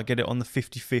try, you might get it on the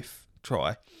 55th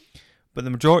try. But the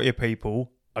majority of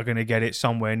people are going to get it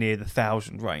somewhere near the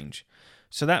 1,000 range.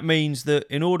 So that means that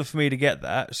in order for me to get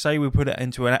that, say we put it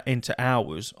into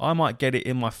hours, I might get it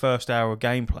in my first hour of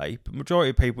gameplay, but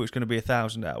majority of people it's going to be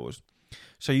 1,000 hours.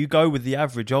 So you go with the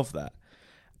average of that.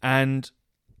 And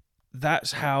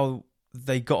that's how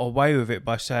they got away with it,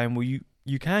 by saying, well,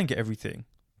 you can get everything.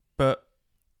 But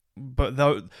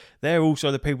though they're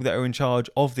also the people that are in charge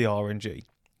of the RNG.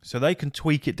 So they can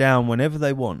tweak it down whenever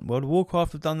they want. World of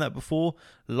Warcraft have done that before.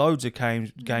 Loads of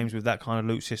games with that kind of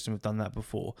loot system have done that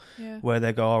before. Yeah. Where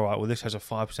they go, all right, well, this has a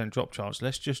 5% drop chance.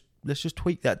 Let's just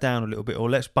tweak that down a little bit, or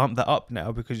let's bump that up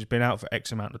now because it's been out for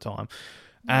X amount of time.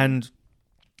 Yeah. And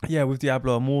yeah, with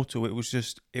Diablo Immortal, it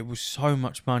was so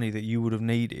much money that you would have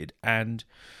needed, and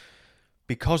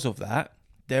because of that,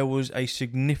 there was a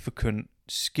significant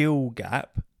skill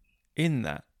gap in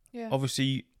that. Yeah.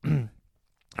 Obviously.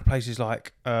 Places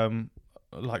like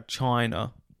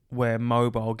China, where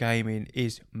mobile gaming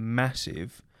is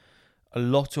massive, a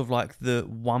lot of like the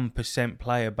 1%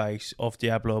 player base of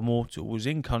Diablo Immortal was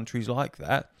in countries like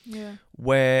that,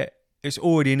 where it's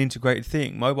already an integrated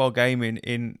thing. Mobile gaming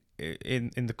in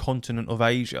the continent of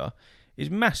Asia is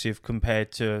massive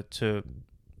compared to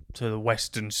the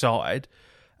Western side,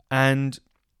 and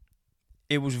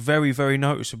it was very, very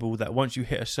noticeable that once you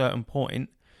hit a certain point,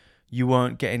 you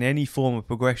weren't getting any form of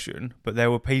progression, but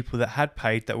there were people that had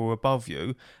paid that were above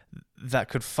you that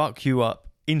could fuck you up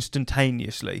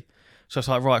instantaneously. So it's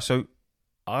like, right, so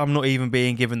I'm not even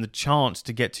being given the chance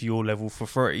to get to your level for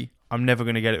free. I'm never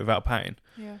going to get it without paying.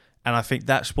 Yeah. And I think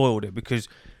that spoiled it, because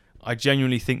I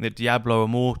genuinely think that Diablo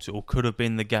Immortal could have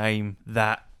been the game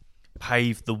that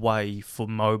paved the way for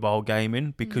mobile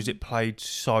gaming, because it played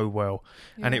so well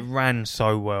and it ran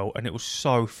so well and it was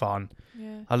so fun.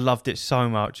 Yeah. I loved it so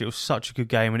much. It was such a good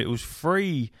game, and it was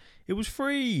free. It was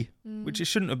free, which it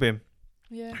shouldn't have been.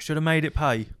 Yeah. Should have made it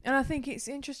pay. And I think it's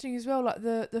interesting as well, like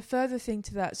the further thing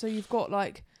to that. So you've got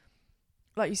like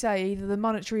you say, either the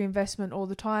monetary investment or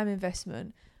the time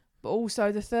investment, but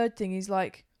also the third thing is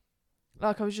like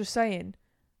I was just saying,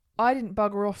 I didn't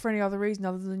bugger off for any other reason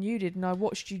other than you did, and I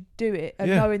watched you do it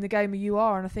and knowing the gamer you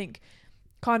are. And I think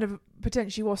kind of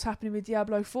potentially what's happening with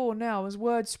Diablo 4 now, as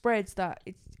word spreads that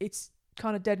it's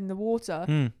kind of dead in the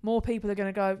water, more people are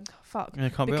going to go, oh, fuck. Yeah,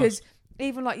 because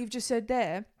even like you've just said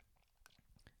there,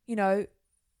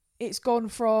 it's gone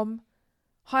from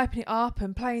hyping it up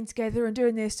and playing together and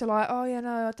doing this to like, oh yeah,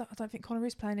 no, I don't think Connor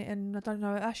is playing it, and I don't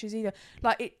know Ash is either.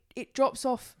 Like it drops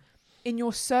off in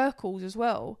your circles as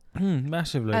well.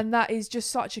 Massively. And that is just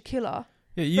such a killer.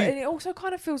 Yeah, but it also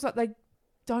kind of feels like they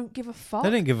don't give a fuck. They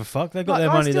didn't give a fuck. They got their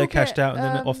money, they cashed out, and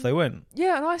then off they went.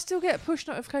 Yeah, and I still get push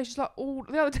notifications like all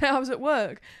the other day I was at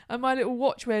work and my little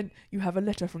watch went, you have a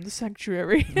letter from the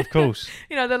sanctuary. Of course.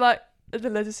 They're like, the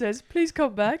letter says, please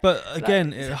come back. But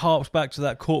again, it harps back to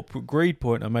that corporate greed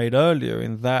point I made earlier,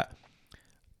 in that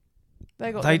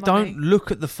they don't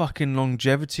look at the fucking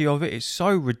longevity of it. It's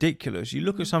so ridiculous. You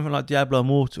look at something like Diablo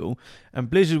Immortal, and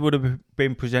Blizzard would have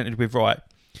been presented with, right,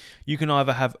 you can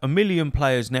either have 1 million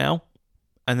players now,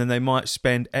 and then they might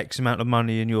spend X amount of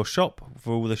money in your shop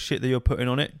for all the shit that you're putting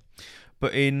on it.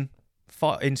 But in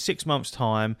 6 months'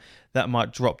 time, that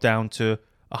might drop down to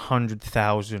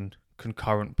 100,000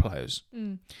 concurrent players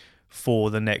for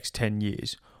the next 10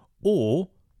 years. Or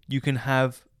you can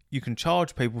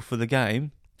charge people for the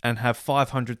game and have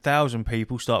 500,000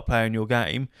 people start playing your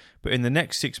game, but in the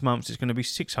next 6 months it's going to be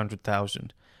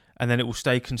 600,000. And then it will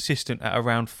stay consistent at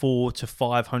around 400,000 to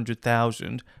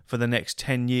 500,000 for the next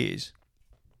 10 years.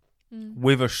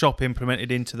 With a shop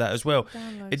implemented into that as well.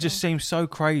 It just seems so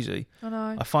crazy. I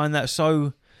know. I find that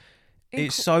so...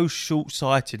 It's so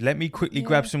short-sighted. Let me quickly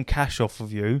grab some cash off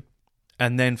of you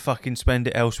and then fucking spend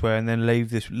it elsewhere and then leave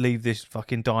this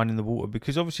fucking dying in the water.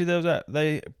 Because obviously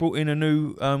they brought in a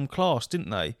new class, didn't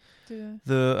they?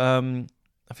 The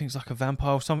I think it's like a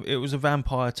vampire or something. It was a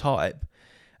vampire type.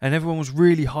 And everyone was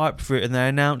really hyped for it and they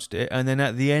announced it. And then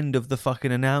at the end of the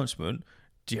fucking announcement,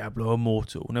 Diablo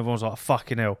Immortal. And everyone was like,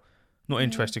 fucking hell. Not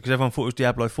interested because everyone thought it was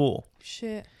Diablo 4.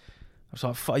 Shit. I was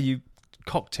like, fuck you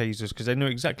cock teasers, because they knew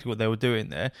exactly what they were doing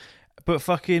there. But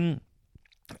fucking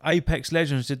Apex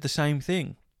Legends did the same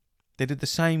thing. They did the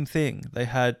same thing.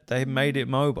 They made it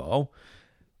mobile,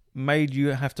 made you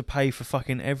have to pay for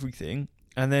fucking everything,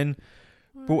 and then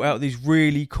brought out these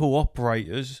really cool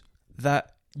operators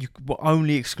that you were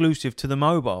only exclusive to the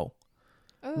mobile.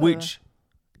 Which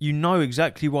you know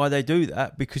exactly why they do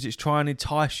that, because it's trying to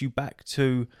entice you back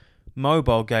to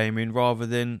mobile gaming rather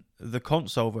than the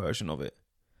console version of it.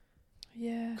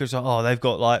 Yeah. Because they've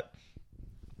got like,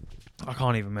 I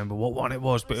can't even remember what one it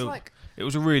was, but it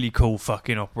was a really cool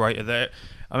fucking operator there.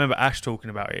 I remember Ash talking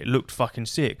about it. It looked fucking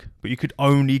sick, but you could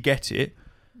only get it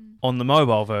on the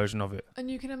mobile version of it.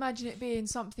 And you can imagine it being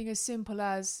something as simple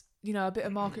as, you know, a bit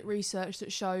of market research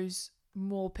that shows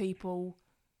more people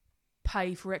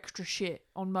pay for extra shit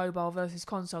on mobile versus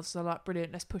console. So they're like,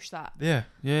 brilliant, let's push that. Yeah.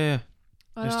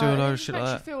 Let's do a load of shit like that.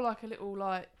 It makes you feel like a little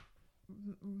like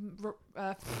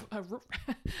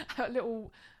a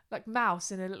little like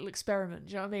mouse in a little experiment.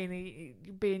 Do you know what I mean?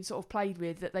 Being sort of played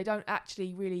with, that they don't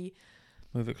actually really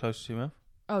move it closer to your mouth.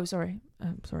 Oh, sorry.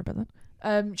 Sorry about that.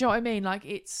 Do you know what I mean? Like,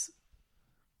 it's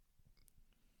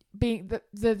being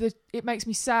the it makes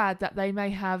me sad that they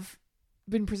may have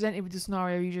been presented with the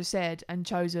scenario you just said and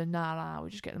chosen, we'll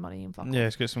just get the money and fuck off.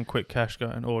 Let's get some quick cash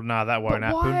going. Or that won't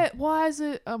happen. Why is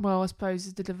it? Well, I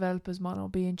suppose the developers might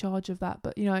not be in charge of that,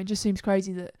 but, you know, it just seems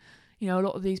crazy that, you know, a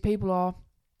lot of these people are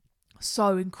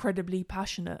so incredibly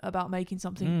passionate about making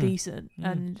something decent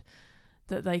and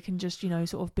that they can just, you know,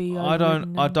 sort of be. I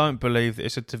don't believe that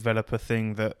it's a developer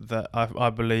thing. That I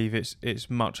believe it's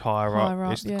much higher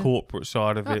up. It's the corporate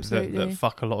side of it that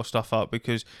fuck a lot of stuff up,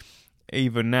 because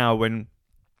even now when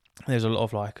there's a lot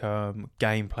of like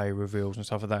gameplay reveals and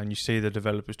stuff like that, and you see the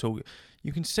developers talk,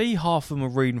 you can see half of them are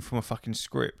reading from a fucking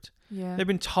script. Yeah. They've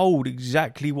been told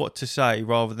exactly what to say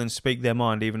rather than speak their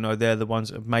mind, even though they're the ones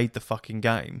that have made the fucking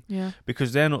game. Yeah.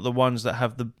 Because they're not the ones that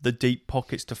have the deep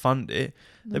pockets to fund it.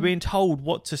 No. They're being told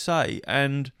what to say,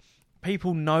 and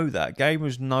people know that.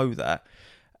 Gamers know that.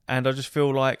 And I just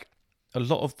feel like a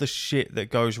lot of the shit that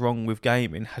goes wrong with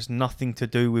gaming has nothing to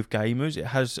do with gamers. It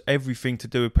has everything to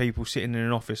do with people sitting in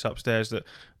an office upstairs that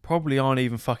probably aren't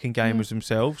even fucking gamers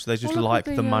themselves. They just like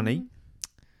the money.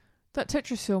 That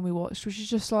Tetris film we watched, which is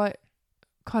just like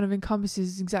kind of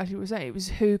encompasses exactly what we're saying. It was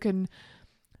who can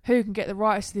get the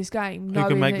rights to this game, who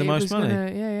can make the most money.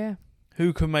 Yeah.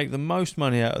 Who can make the most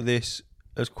money out of this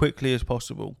as quickly as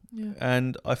possible. Yeah.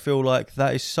 And I feel like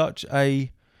that is such a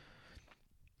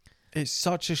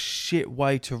shit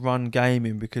way to run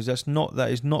gaming, because that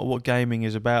is not what gaming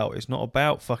is about. It's not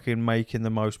about fucking making the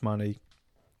most money.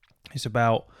 It's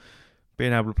about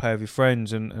being able to play with your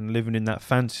friends and living in that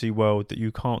fantasy world that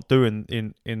you can't do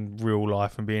in real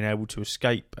life, and being able to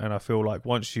escape. And I feel like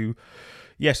once you...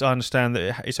 Yes, I understand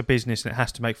that it's a business and it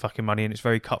has to make fucking money, and it's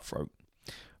very cutthroat.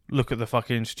 Look at the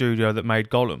fucking studio that made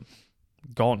Gollum.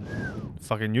 Gone.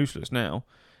 Fucking useless now.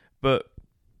 But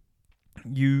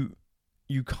you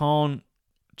can't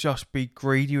just be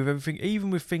greedy with everything,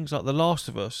 even with things like The Last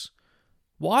of Us.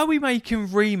 Why are we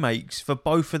making remakes for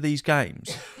both of these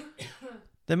games?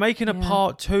 They're making a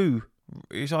part 2.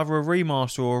 It's either a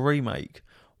remaster or a remake.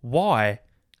 Why?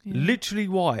 Yeah. Literally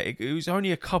why? It was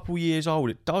only a couple years old.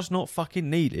 It does not fucking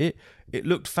need it. It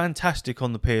looked fantastic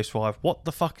on the PS5. What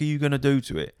the fuck are you going to do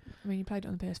to it? I mean, you played it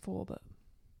on the PS4, but...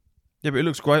 Yeah, but it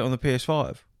looks great on the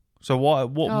PS5. So why?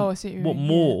 I see what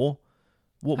more?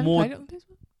 Yeah. What Have more? You played it on the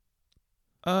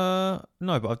PS5?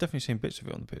 No, but I've definitely seen bits of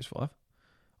it on the PS5.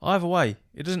 Either way,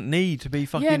 it doesn't need to be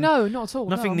fucking... Yeah, no, not at all.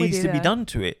 Nothing needs to be done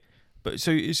to it. But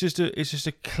so it's just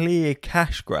a clear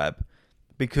cash grab,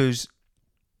 because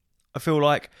I feel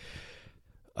like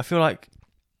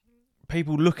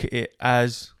people look at it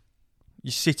as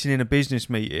you're sitting in a business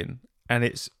meeting and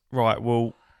it's right.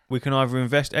 Well, we can either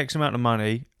invest X amount of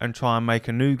money and try and make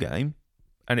a new game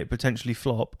and it potentially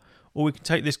flop, or we can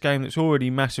take this game that's already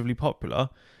massively popular,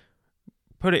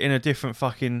 put it in a different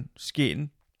fucking skin,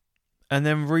 and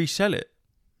then resell it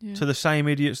to the same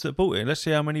idiots that bought it. Let's see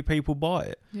how many people buy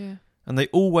it. Yeah. And they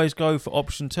always go for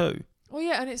option 2. Well,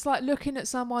 yeah, and it's like looking at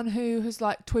someone who has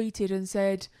like tweeted and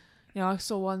said, I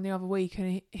saw one the other week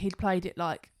and he'd played it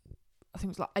like, I think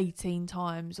it was like 18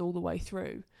 times all the way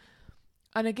through.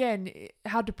 And again,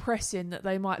 how depressing that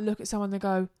they might look at someone and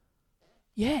go,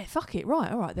 yeah, fuck it, right,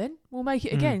 all right then, we'll make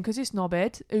it again, because this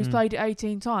knobhead who's played it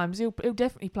 18 times, he'll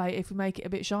definitely play it if we make it a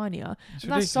bit shinier.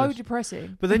 And that's so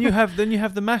depressing. But then you have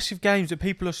the massive games that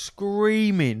people are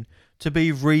screaming to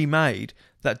be remade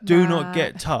that do not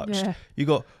get touched. Yeah. You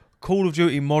got Call of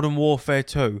Duty Modern Warfare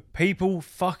 2. People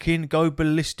fucking go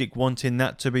ballistic wanting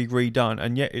that to be redone,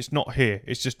 and yet it's not here.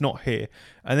 It's just not here.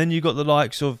 And then you got the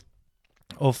likes of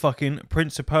fucking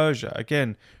Prince of Persia.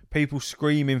 Again, people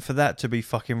screaming for that to be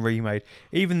fucking remade.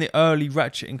 Even the early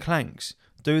Ratchet and Clanks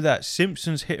do that.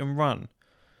 Simpsons Hit and Run.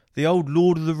 The old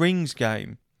Lord of the Rings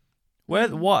game.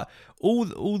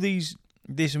 All these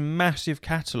this massive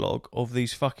catalogue of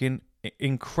these fucking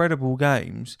incredible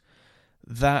games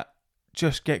that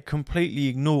just get completely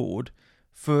ignored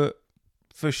for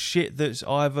shit that's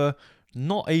either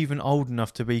not even old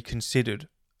enough to be considered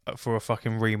for a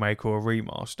fucking remake or a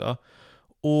remaster,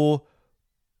 or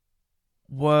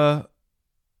were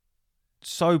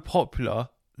so popular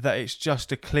that it's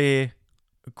just a clear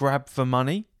grab for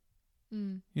money.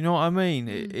 You know what I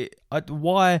mean?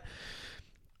 Why?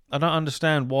 I don't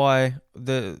understand why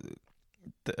I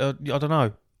don't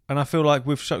know. And I feel like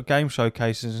with game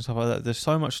showcases and stuff like that, there's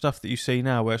so much stuff that you see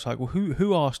now where it's like, well,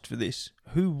 who asked for this?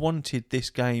 Who wanted this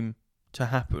game to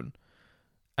happen?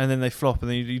 And then they flop,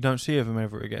 and then you don't see them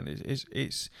ever again.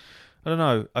 It's I don't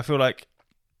know. I feel like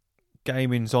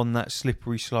gaming's on that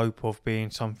slippery slope of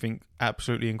being something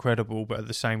absolutely incredible, but at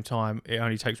the same time, it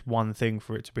only takes one thing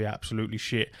for it to be absolutely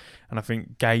shit. And I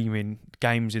think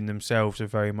games in themselves are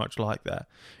very much like that.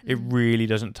 It really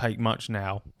doesn't take much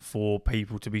now for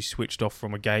people to be switched off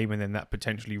from a game and then that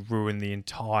potentially ruin the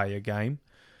entire game.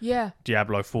 Yeah.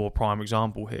 Diablo 4, prime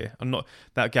example here.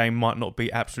 That game might not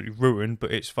be absolutely ruined, but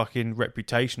its fucking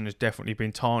reputation has definitely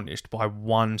been tarnished by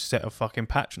one set of fucking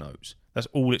patch notes. That's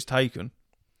all it's taken.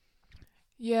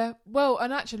 Yeah, well,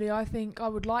 and actually, I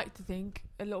would like to think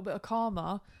a little bit of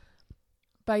karma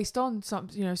based on some,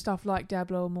 stuff like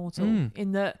Diablo Immortal.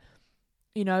 In that,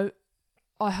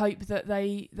 I hope that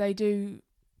they do.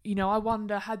 I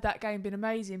wonder, had that game been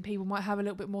amazing, people might have a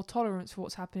little bit more tolerance for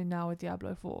what's happening now with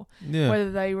Diablo 4. Yeah.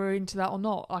 Whether they were into that or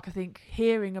not. Like, I think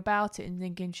hearing about it and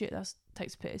thinking, shit, that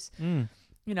takes a piss. And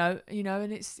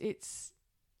it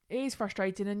is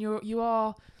frustrating, and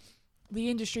the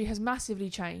industry has massively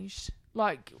changed.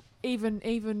 Like,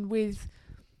 even with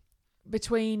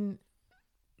between,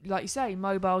 like you say,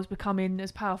 mobiles becoming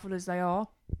as powerful as they are,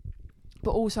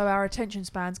 but also our attention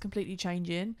spans completely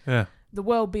changing. Yeah. The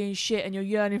world being shit and you're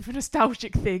yearning for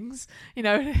nostalgic things.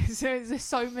 There's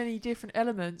so many different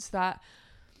elements that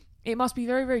it must be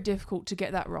very, very difficult to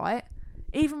get that right.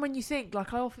 Even when you think,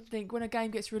 like, I often think when a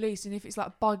game gets released and if it's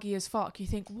like buggy as fuck, you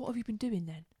think, what have you been doing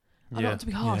then? I don't want to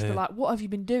be harsh, but like, what have you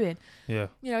been doing? Yeah.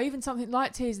 Even something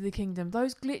like Tears of the Kingdom,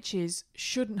 those glitches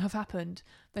shouldn't have happened.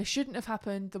 They shouldn't have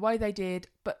happened the way they did,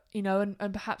 but, and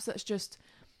perhaps that's just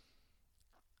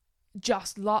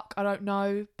luck, I don't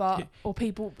know, but, or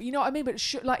people, you know what I mean? But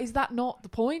is that not the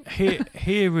point?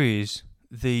 Here is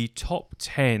the top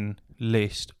 10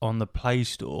 list on the Play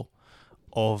Store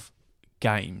of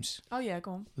games. Oh yeah,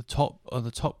 go on. The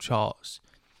top charts.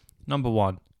 Number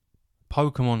 1,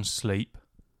 Pokemon Sleep.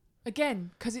 Again,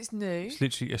 because it's new. It's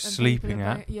literally a sleeping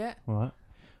app. Yeah. Right.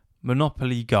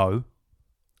 Monopoly Go.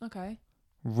 Okay.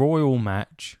 Royal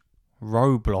Match.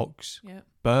 Roblox. Yeah.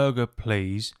 Burger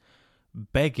Please.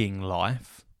 Begging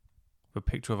Life. With a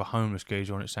picture of a homeless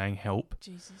geezer on it saying help.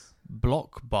 Jesus.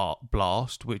 Block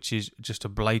Blast, which is just a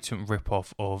blatant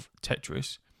rip-off of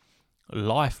Tetris.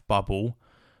 Life Bubble.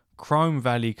 Chrome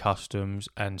Valley Customs.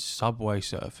 And Subway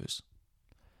Surfers.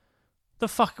 The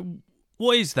fuck...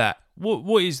 What is that?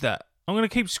 What is that? I'm going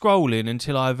to keep scrolling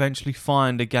until I eventually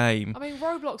find a game. I mean,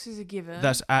 Roblox is a given.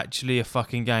 That's actually a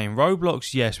fucking game.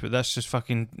 Roblox, yes, but that's just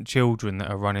fucking children that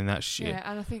are running that shit. Yeah,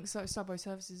 and I think Subway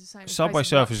Surfers is the same. Subway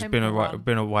Surfers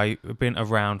has been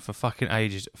around for fucking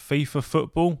ages. FIFA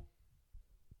Football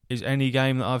is any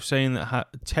game that I've seen that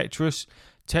Tetris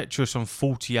on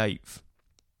 48th.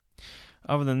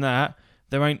 Other than that,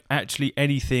 there ain't actually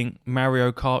anything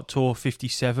Mario Kart Tour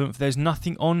 57th. There's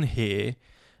nothing on here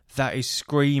that is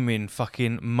screaming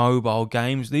fucking mobile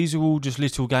games. These are all just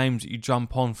little games that you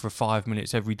jump on for 5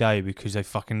 minutes every day because they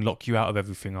fucking lock you out of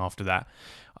everything after that.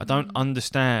 I don't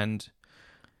understand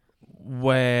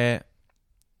where,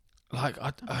 like,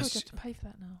 I have to pay for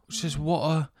that now. It's just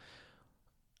what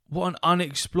an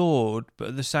unexplored, but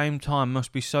at the same time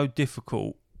must be so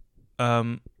difficult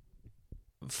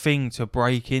thing to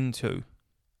break into.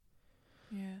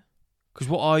 Yeah. Because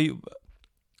what are you?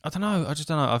 I don't know. I just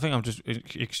don't know. I think I'm just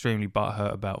extremely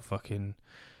butthurt about fucking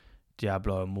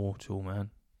Diablo Immortal, man.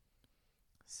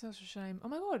 Such a shame. Oh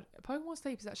my god, Pokemon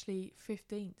Sleep is actually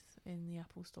 15th in the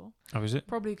Apple Store. Oh, is it?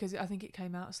 Probably because I think it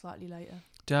came out slightly later.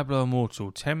 Diablo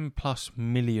Immortal, 10+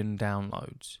 million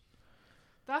downloads.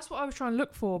 That's what I was trying to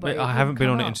look for, but I haven't been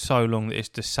on it in so long that it's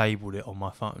disabled it on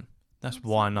my phone. That's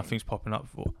why nothing's popping up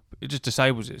for. It just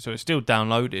disables it, so it's still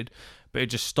downloaded, but it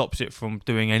just stops it from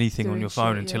doing anything on your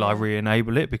phone until I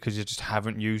re-enable it because you just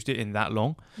haven't used it in that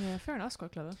long. Yeah, fair enough. That's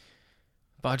quite clever.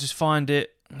 But I just find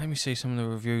it. Let me see some of the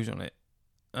reviews on it.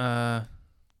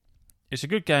 It's a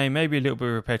good game, maybe a little bit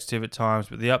repetitive at times,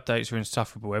 but the updates are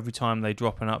insufferable. Every time they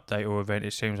drop an update or event,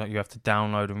 it seems like you have to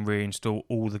download and reinstall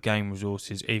all the game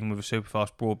resources, even with a super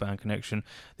fast broadband connection.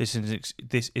 This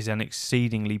is an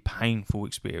exceedingly painful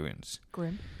experience.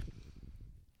 Grim.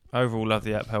 Overall, love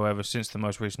the app. However, since the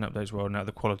most recent updates rolled out,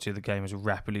 the quality of the game has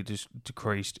rapidly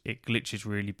decreased. It glitches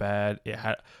really bad. It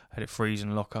had it freeze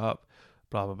and lock up.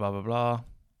 Blah blah blah blah blah.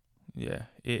 Yeah,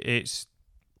 it's.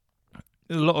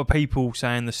 A lot of people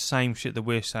saying the same shit that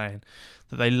we're saying,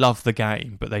 that they love the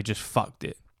game, but they just fucked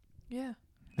it. Yeah.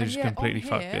 They just completely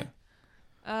fucked it.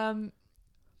 Out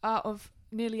of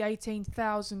nearly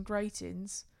 18,000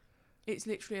 ratings, it's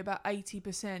literally about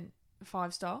 80%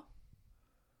 5-star.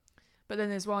 But then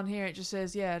there's one here, it just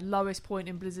says, lowest point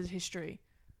in Blizzard history.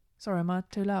 Sorry, am I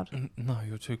too loud? No,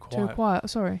 you're too quiet. Too quiet,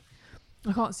 sorry.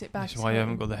 I can't sit back. That's why you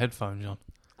haven't got the headphones on.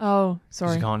 Oh,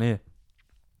 sorry. You can't hear.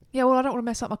 Yeah, well, I don't want to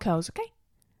mess up my curls, okay?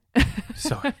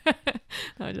 Sorry.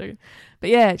 No, I'm joking. But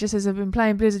yeah, it just says I've been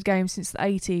playing Blizzard games since the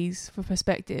 80s for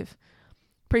perspective.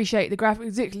 Appreciate the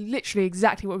graphics, literally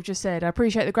exactly what we've just said. I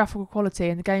appreciate the graphical quality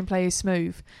and the gameplay is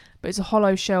smooth, but it's a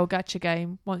hollow shell gacha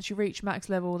game. Once you reach max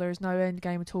level, there is no end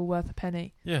game at all worth a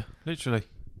penny. Yeah, literally.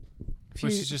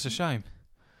 Which is just a shame.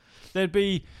 There'd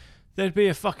be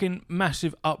a fucking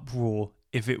massive uproar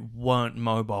if it weren't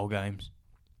mobile games.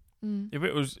 If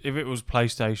it was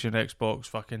PlayStation, Xbox,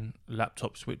 fucking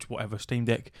laptop, Switch, whatever, Steam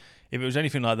Deck, if it was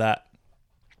anything like that.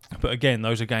 But again,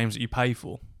 those are games that you pay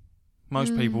for.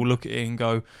 Most people look at it and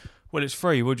go, "Well, it's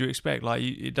free. What do you expect? Like,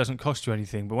 it doesn't cost you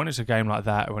anything." But when it's a game like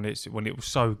that, when it was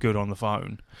so good on the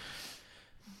phone,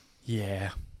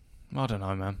 yeah, I don't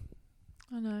know, man.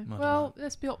 I know.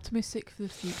 Let's be optimistic for the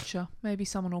future. Maybe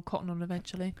someone will cotton on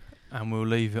eventually. And we'll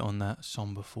leave it on that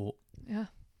somber thought. Yeah.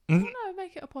 I don't know.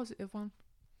 Make it a positive one.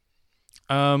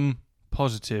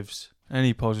 Positives.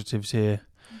 Any positives here?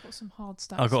 I've got some hard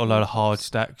stacks. I've got a load of hard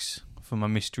stacks for my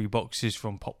mystery boxes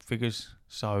from Pop Figures,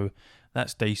 so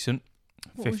that's decent.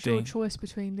 What 15. Was your choice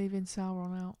between leaving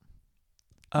Sauron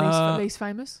out? Least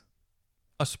famous?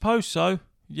 I suppose so.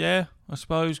 Yeah, I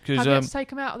suppose. Cause, have you had to take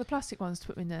them out of the plastic ones to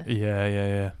put them in there?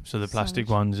 Yeah. So the plastic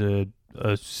ones are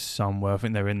somewhere. I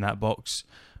think they're in that box.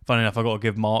 Funny enough, I got to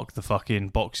give Mark the fucking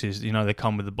boxes. You know, they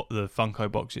come with the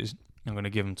Funko boxes. I'm going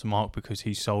to give them to Mark because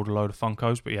he sold a load of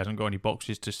Funkos, but he hasn't got any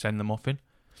boxes to send them off in.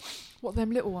 What, them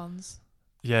little ones?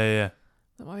 Yeah.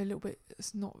 That might be a little bit.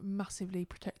 It's not massively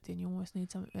protecting. You almost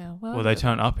need something. Yeah. Well, they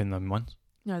turn up in them ones.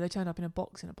 No, they turn up in a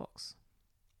box.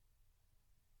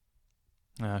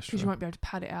 Yeah, that's true. Because you won't be able to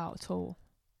pad it out at all.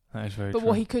 That is very true. But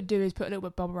what he could do is put a little bit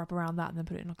of bubble wrap around that and then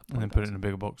put it in like a. And then put it in a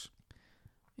bigger box.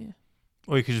 Yeah.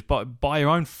 Or you could just buy your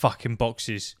own fucking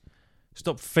boxes.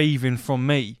 Stop thieving from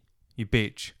me, you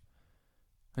bitch.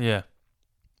 Yeah.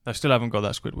 I still haven't got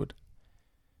that Squidward.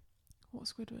 What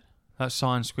Squidward? That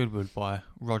signed Squidward by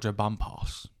Roger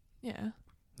Bumpass. Yeah.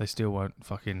 They still won't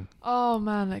fucking... Oh,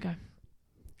 man, let it go.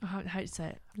 I hate to say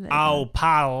it.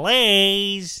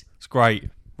 Please! It's great.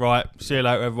 Right, see you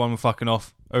later, everyone. We're fucking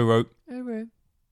off. Uru.